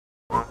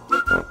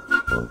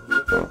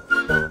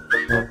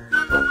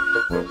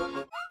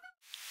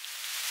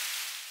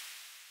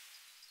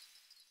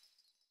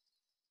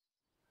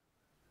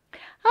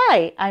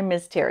Hi, I'm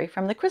Ms. Terry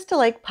from the Crystal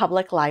Lake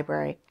Public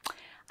Library.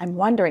 I'm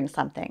wondering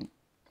something.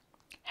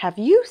 Have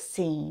you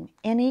seen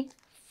any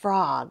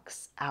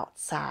frogs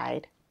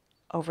outside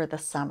over the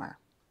summer?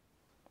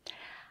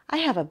 I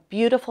have a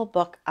beautiful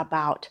book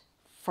about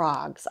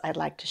frogs I'd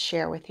like to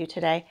share with you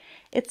today.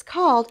 It's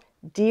called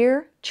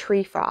Dear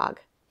Treefrog.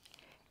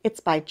 It's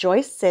by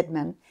Joyce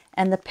Sidman,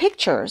 and the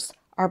pictures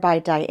are by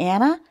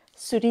Diana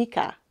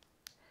Sudica.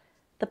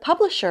 The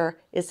publisher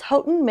is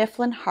Houghton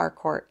Mifflin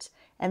Harcourt,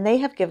 and they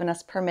have given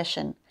us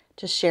permission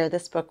to share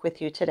this book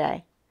with you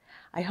today.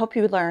 I hope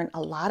you learn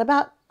a lot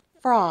about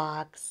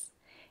frogs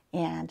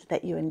and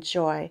that you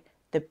enjoy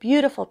the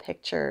beautiful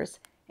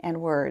pictures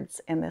and words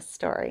in this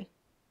story.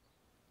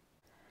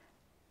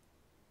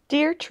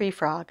 Dear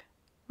Treefrog,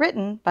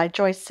 written by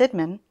Joyce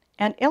Sidman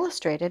and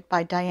illustrated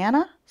by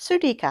Diana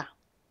Sudica.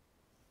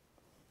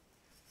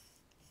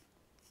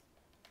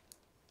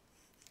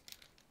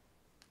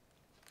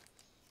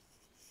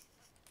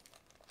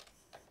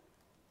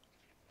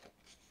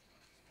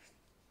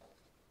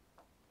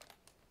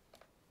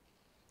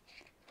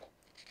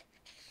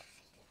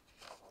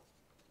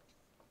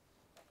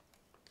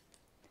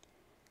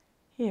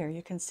 Here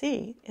you can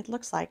see it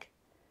looks like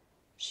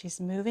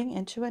she's moving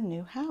into a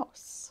new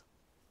house.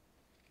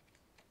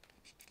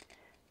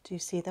 Do you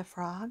see the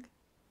frog?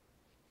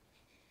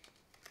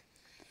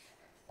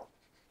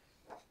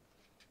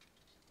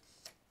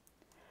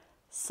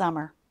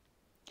 Summer.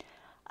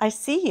 I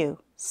see you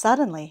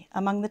suddenly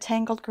among the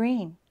tangled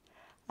green,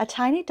 a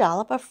tiny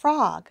dollop of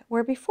frog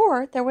where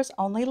before there was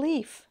only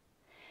leaf.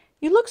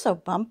 You look so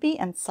bumpy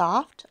and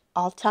soft,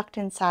 all tucked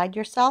inside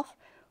yourself,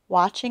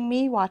 watching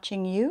me,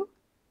 watching you.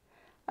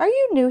 Are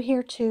you new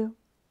here too?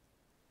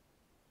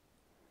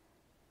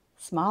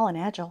 Small and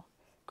agile,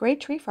 gray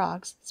tree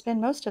frogs spend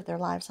most of their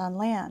lives on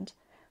land,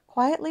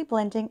 quietly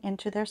blending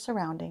into their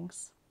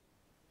surroundings.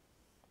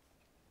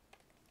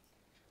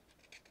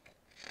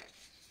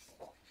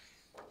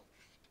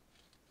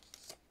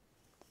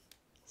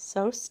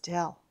 So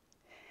still.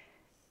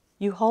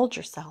 You hold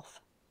yourself.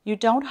 You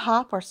don't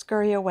hop or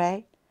scurry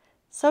away.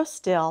 So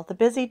still, the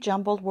busy,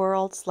 jumbled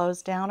world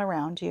slows down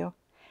around you,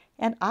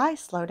 and I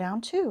slow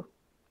down too.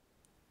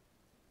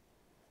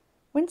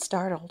 When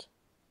startled,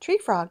 tree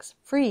frogs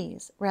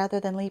freeze rather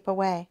than leap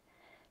away.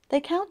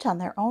 They count on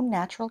their own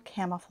natural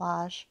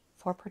camouflage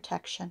for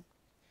protection.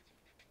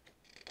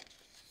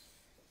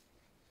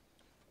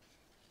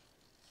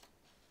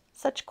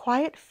 Such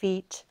quiet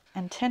feet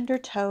and tender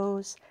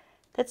toes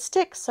that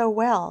stick so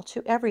well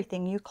to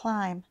everything you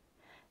climb,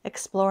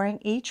 exploring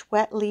each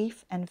wet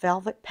leaf and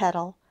velvet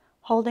petal,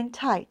 holding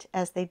tight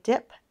as they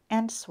dip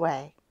and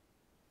sway.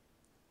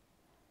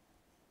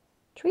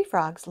 Tree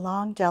frogs'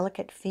 long,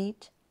 delicate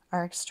feet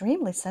are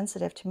extremely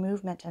sensitive to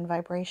movement and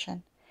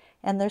vibration,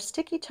 and their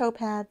sticky toe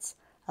pads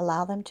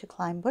allow them to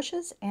climb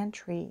bushes and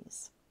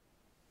trees.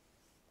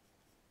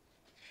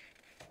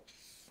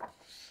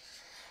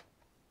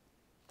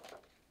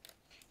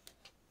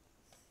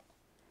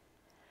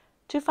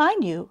 To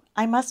find you,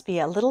 I must be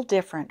a little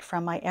different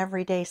from my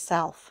everyday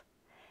self.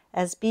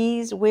 As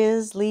bees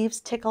whiz, leaves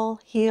tickle,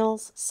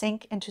 heels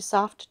sink into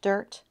soft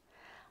dirt,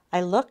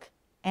 I look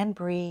and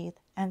breathe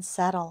and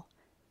settle,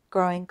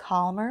 growing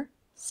calmer,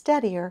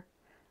 steadier,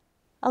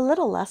 a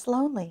little less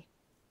lonely.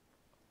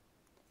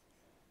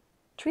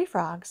 Tree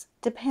frogs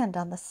depend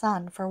on the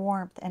sun for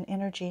warmth and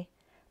energy,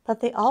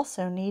 but they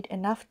also need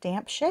enough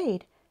damp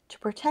shade to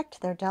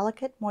protect their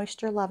delicate,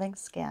 moisture-loving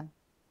skin.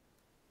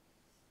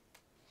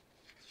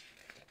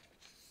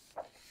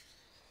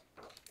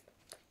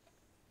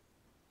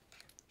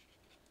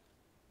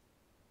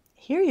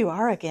 Here you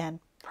are again,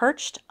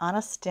 perched on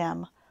a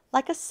stem,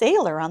 like a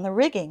sailor on the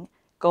rigging,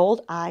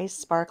 gold eyes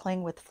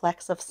sparkling with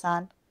flecks of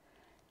sun.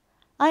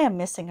 I am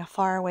missing a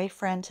faraway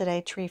friend today,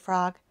 Tree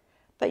Frog,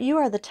 but you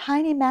are the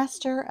tiny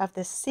master of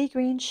this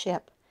sea-green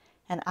ship,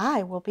 and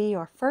I will be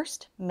your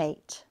first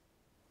mate.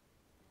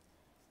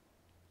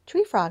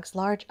 Tree Frog's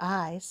large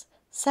eyes,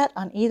 set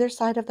on either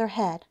side of their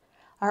head,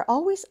 are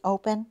always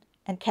open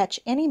and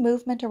catch any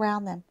movement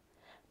around them.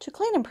 To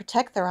clean and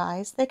protect their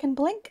eyes, they can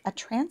blink a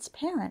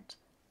transparent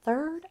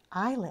third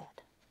eyelid.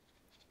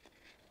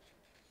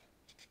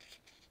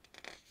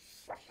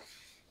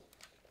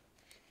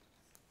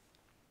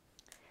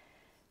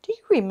 Do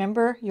you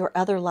remember your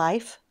other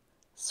life,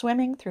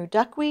 swimming through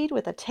duckweed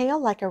with a tail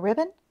like a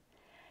ribbon?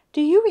 Do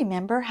you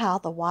remember how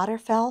the water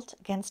felt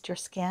against your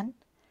skin?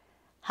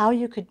 How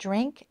you could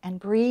drink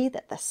and breathe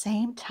at the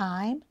same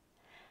time?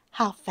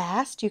 How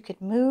fast you could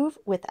move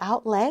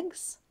without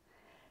legs?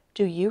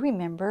 Do you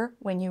remember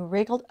when you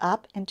wriggled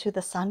up into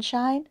the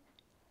sunshine?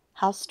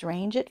 How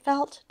strange it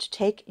felt to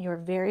take your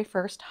very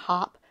first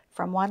hop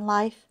from one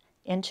life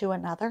into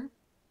another?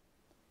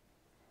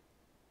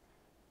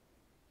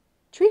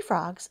 Tree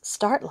frogs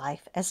start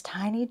life as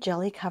tiny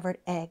jelly-covered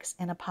eggs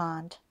in a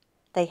pond.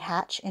 They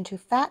hatch into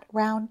fat,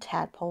 round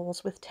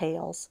tadpoles with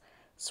tails,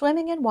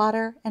 swimming in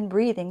water and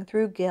breathing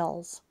through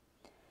gills.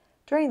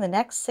 During the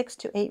next 6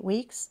 to 8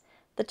 weeks,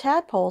 the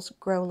tadpoles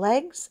grow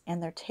legs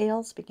and their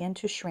tails begin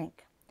to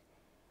shrink.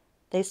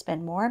 They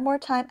spend more and more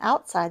time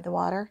outside the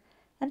water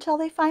until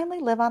they finally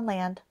live on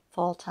land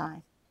full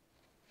time.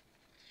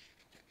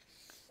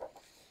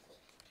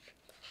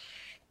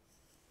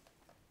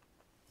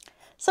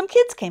 Some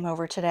kids came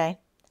over today.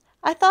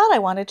 I thought I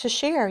wanted to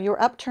share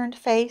your upturned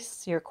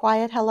face, your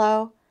quiet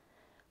hello.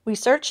 We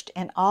searched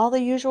in all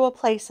the usual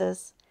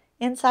places,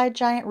 inside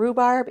giant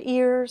rhubarb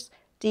ears,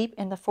 deep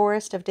in the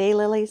forest of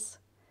daylilies.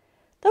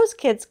 Those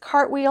kids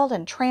cartwheeled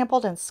and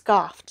trampled and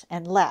scoffed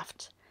and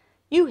left.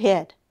 You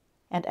hid,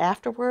 and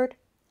afterward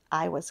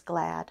I was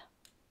glad.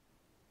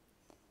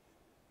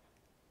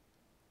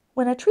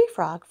 When a tree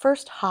frog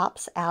first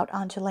hops out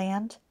onto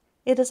land,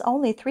 it is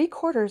only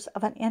 3/4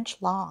 of an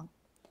inch long.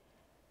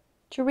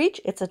 To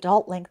reach its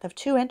adult length of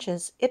 2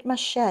 inches, it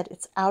must shed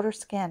its outer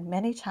skin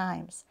many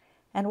times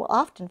and will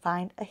often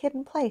find a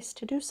hidden place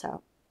to do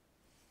so.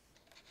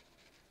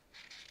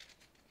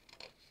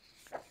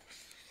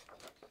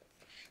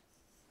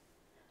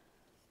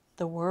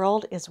 The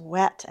world is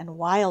wet and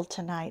wild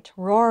tonight,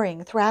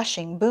 roaring,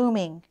 thrashing,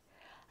 booming.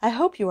 I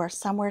hope you are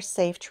somewhere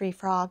safe, tree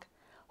frog,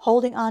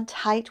 holding on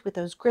tight with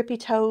those grippy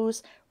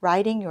toes,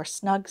 riding your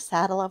snug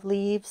saddle of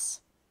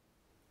leaves.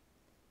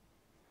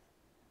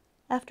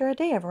 After a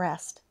day of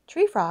rest,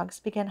 tree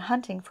frogs begin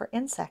hunting for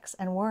insects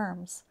and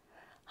worms.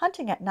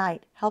 Hunting at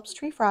night helps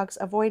tree frogs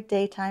avoid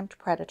daytime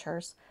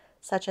predators,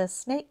 such as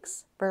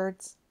snakes,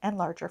 birds, and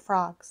larger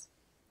frogs.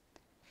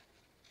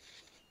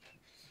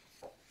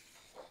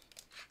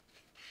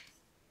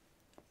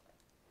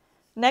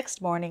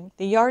 Next morning,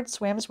 the yard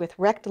swims with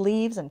wrecked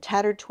leaves and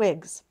tattered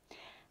twigs.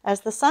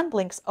 As the sun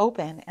blinks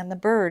open and the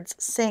birds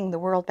sing the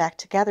world back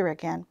together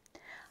again,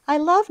 I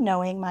love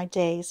knowing my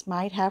days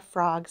might have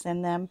frogs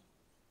in them.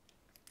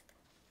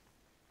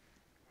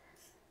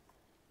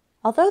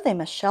 Although they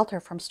must shelter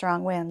from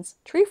strong winds,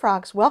 tree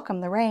frogs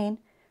welcome the rain,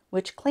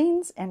 which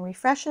cleans and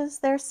refreshes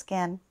their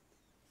skin.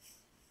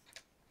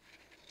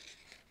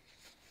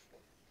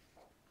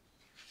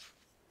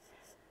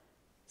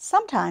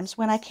 Sometimes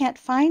when I can't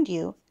find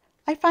you,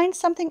 I find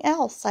something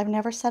else I've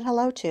never said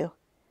hello to.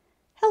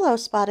 Hello,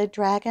 spotted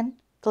dragon,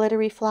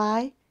 glittery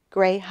fly,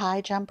 gray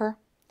high jumper.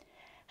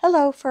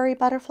 Hello, furry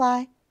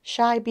butterfly,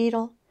 shy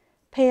beetle,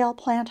 pale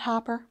plant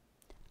hopper.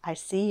 I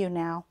see you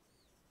now.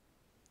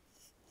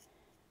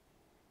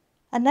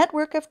 A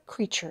network of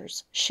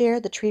creatures share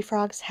the tree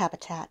frog's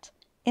habitat.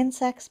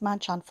 Insects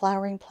munch on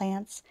flowering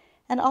plants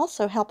and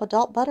also help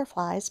adult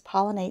butterflies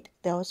pollinate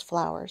those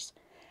flowers.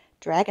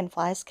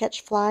 Dragonflies catch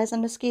flies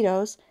and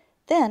mosquitoes,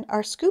 then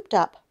are scooped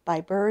up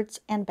by birds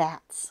and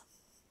bats.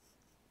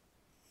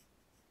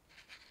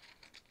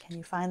 Can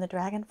you find the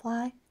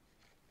dragonfly?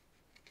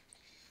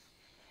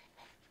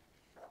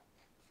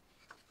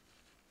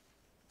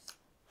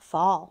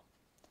 Fall.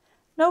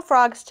 No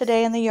frogs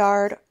today in the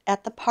yard,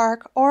 at the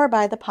park, or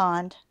by the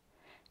pond.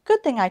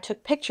 Good thing I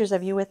took pictures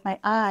of you with my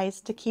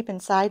eyes to keep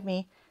inside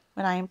me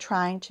when I am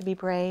trying to be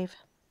brave.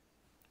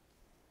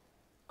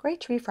 Gray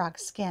tree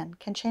frog's skin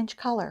can change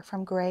color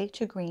from gray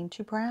to green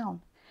to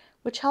brown,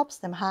 which helps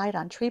them hide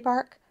on tree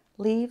bark,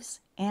 leaves,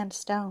 and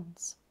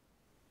stones.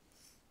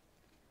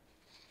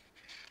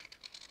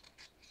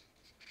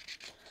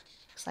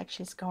 Looks like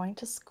she's going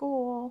to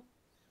school.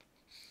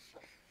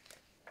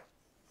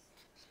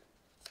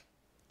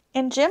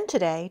 In gym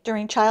today,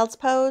 during child's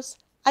pose,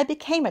 I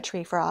became a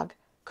tree frog,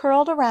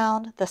 curled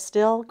around the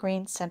still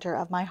green center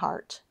of my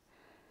heart.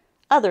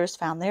 Others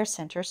found their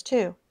centers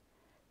too.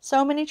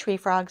 So many tree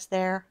frogs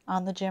there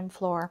on the gym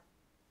floor.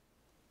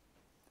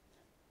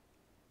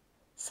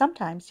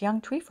 Sometimes young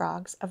tree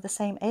frogs of the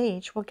same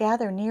age will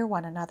gather near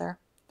one another.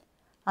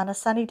 On a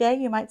sunny day,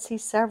 you might see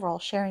several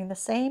sharing the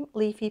same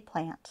leafy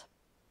plant.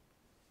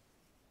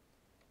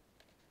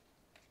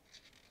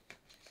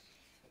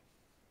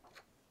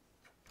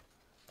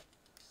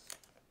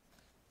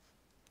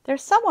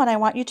 There's someone I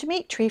want you to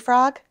meet, tree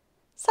frog.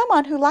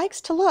 Someone who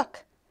likes to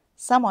look.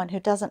 Someone who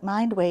doesn't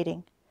mind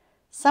waiting.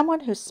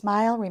 Someone whose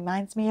smile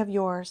reminds me of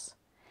yours.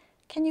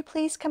 Can you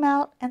please come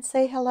out and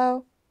say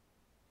hello?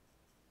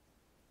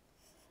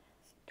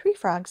 Tree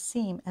frogs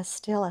seem as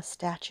still as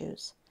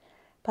statues,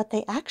 but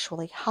they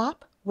actually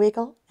hop,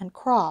 wiggle, and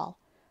crawl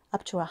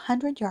up to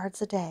 100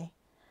 yards a day,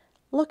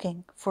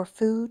 looking for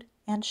food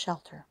and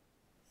shelter.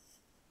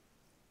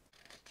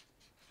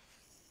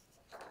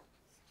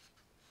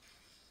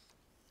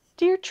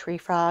 Dear tree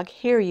frog,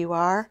 here you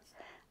are.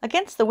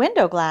 Against the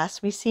window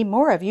glass we see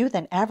more of you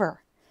than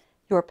ever.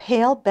 Your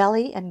pale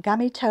belly and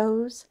gummy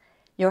toes,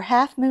 your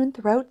half-moon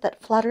throat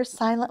that flutters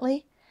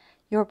silently,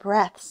 your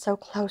breath so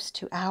close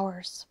to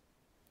ours.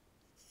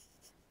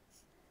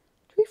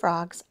 Tree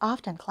frogs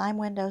often climb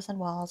windows and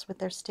walls with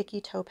their sticky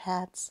toe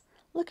pads,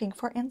 looking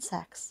for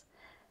insects.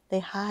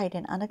 They hide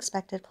in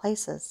unexpected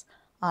places,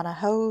 on a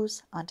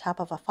hose, on top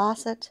of a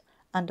faucet,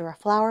 under a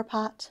flower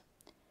pot.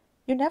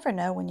 You never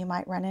know when you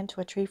might run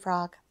into a tree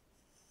frog.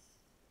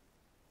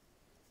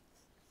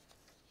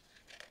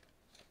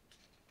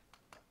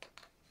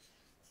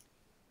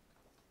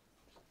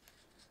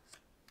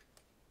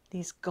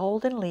 These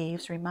golden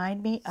leaves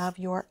remind me of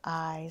your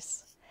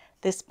eyes.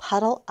 This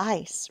puddle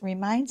ice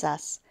reminds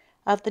us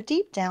of the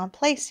deep down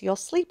place you'll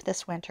sleep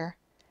this winter,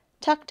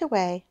 tucked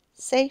away,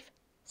 safe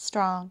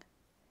strong,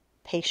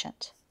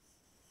 patient.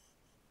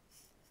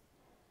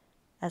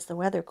 As the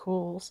weather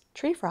cools,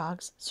 tree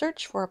frogs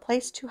search for a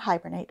place to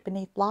hibernate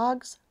beneath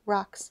logs,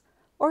 rocks,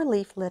 or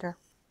leaf litter.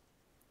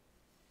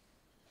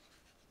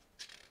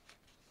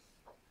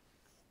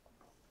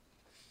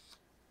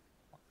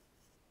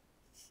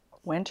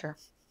 Winter.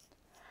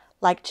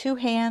 Like two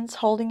hands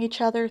holding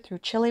each other through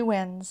chilly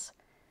winds,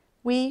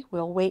 we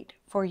will wait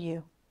for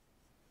you.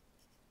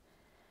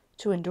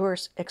 To endure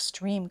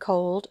extreme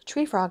cold,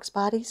 tree frogs'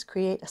 bodies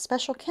create a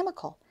special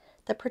chemical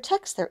that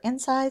protects their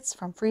insides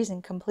from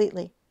freezing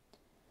completely.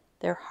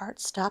 Their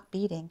hearts stop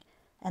beating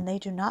and they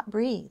do not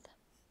breathe.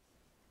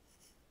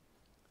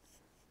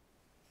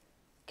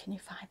 Can you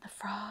find the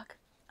frog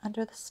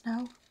under the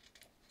snow?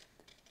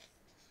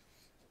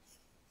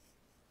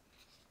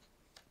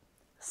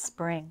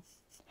 Spring.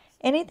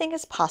 Anything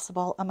is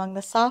possible among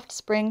the soft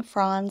spring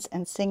fronds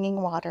and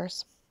singing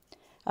waters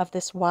of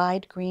this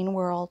wide green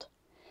world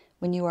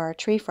when you are a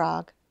tree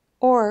frog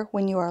or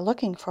when you are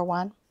looking for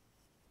one.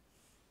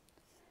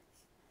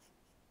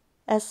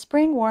 As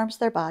spring warms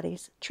their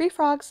bodies, tree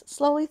frogs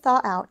slowly thaw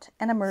out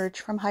and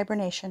emerge from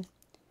hibernation.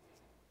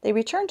 They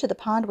return to the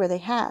pond where they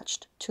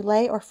hatched to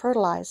lay or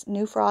fertilize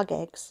new frog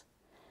eggs.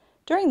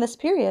 During this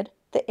period,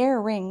 the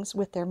air rings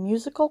with their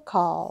musical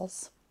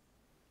calls.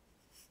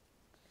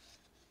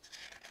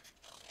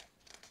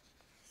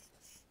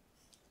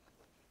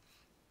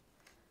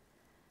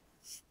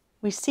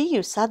 We see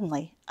you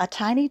suddenly, a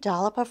tiny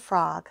dollop of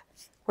frog,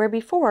 where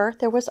before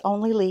there was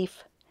only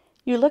leaf.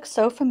 You look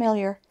so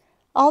familiar,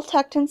 all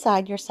tucked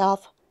inside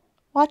yourself,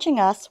 watching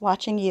us,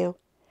 watching you.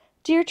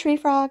 Dear tree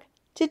frog,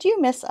 did you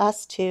miss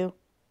us too?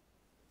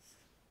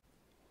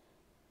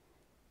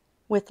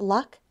 With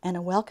luck and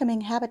a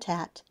welcoming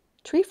habitat,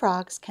 tree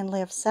frogs can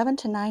live 7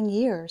 to 9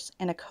 years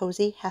in a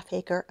cozy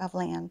half-acre of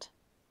land.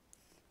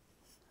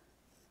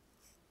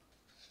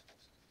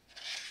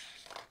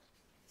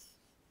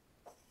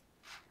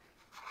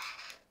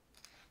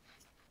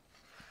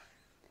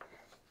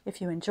 If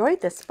you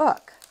enjoyed this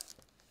book,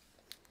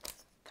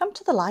 come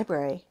to the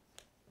library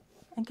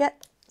and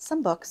get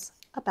some books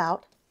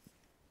about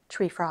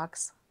tree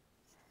frogs.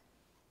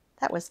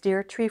 That was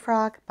Dear Tree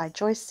Frog by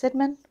Joyce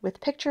Sidman with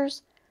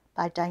pictures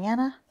by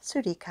Diana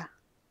Sudica.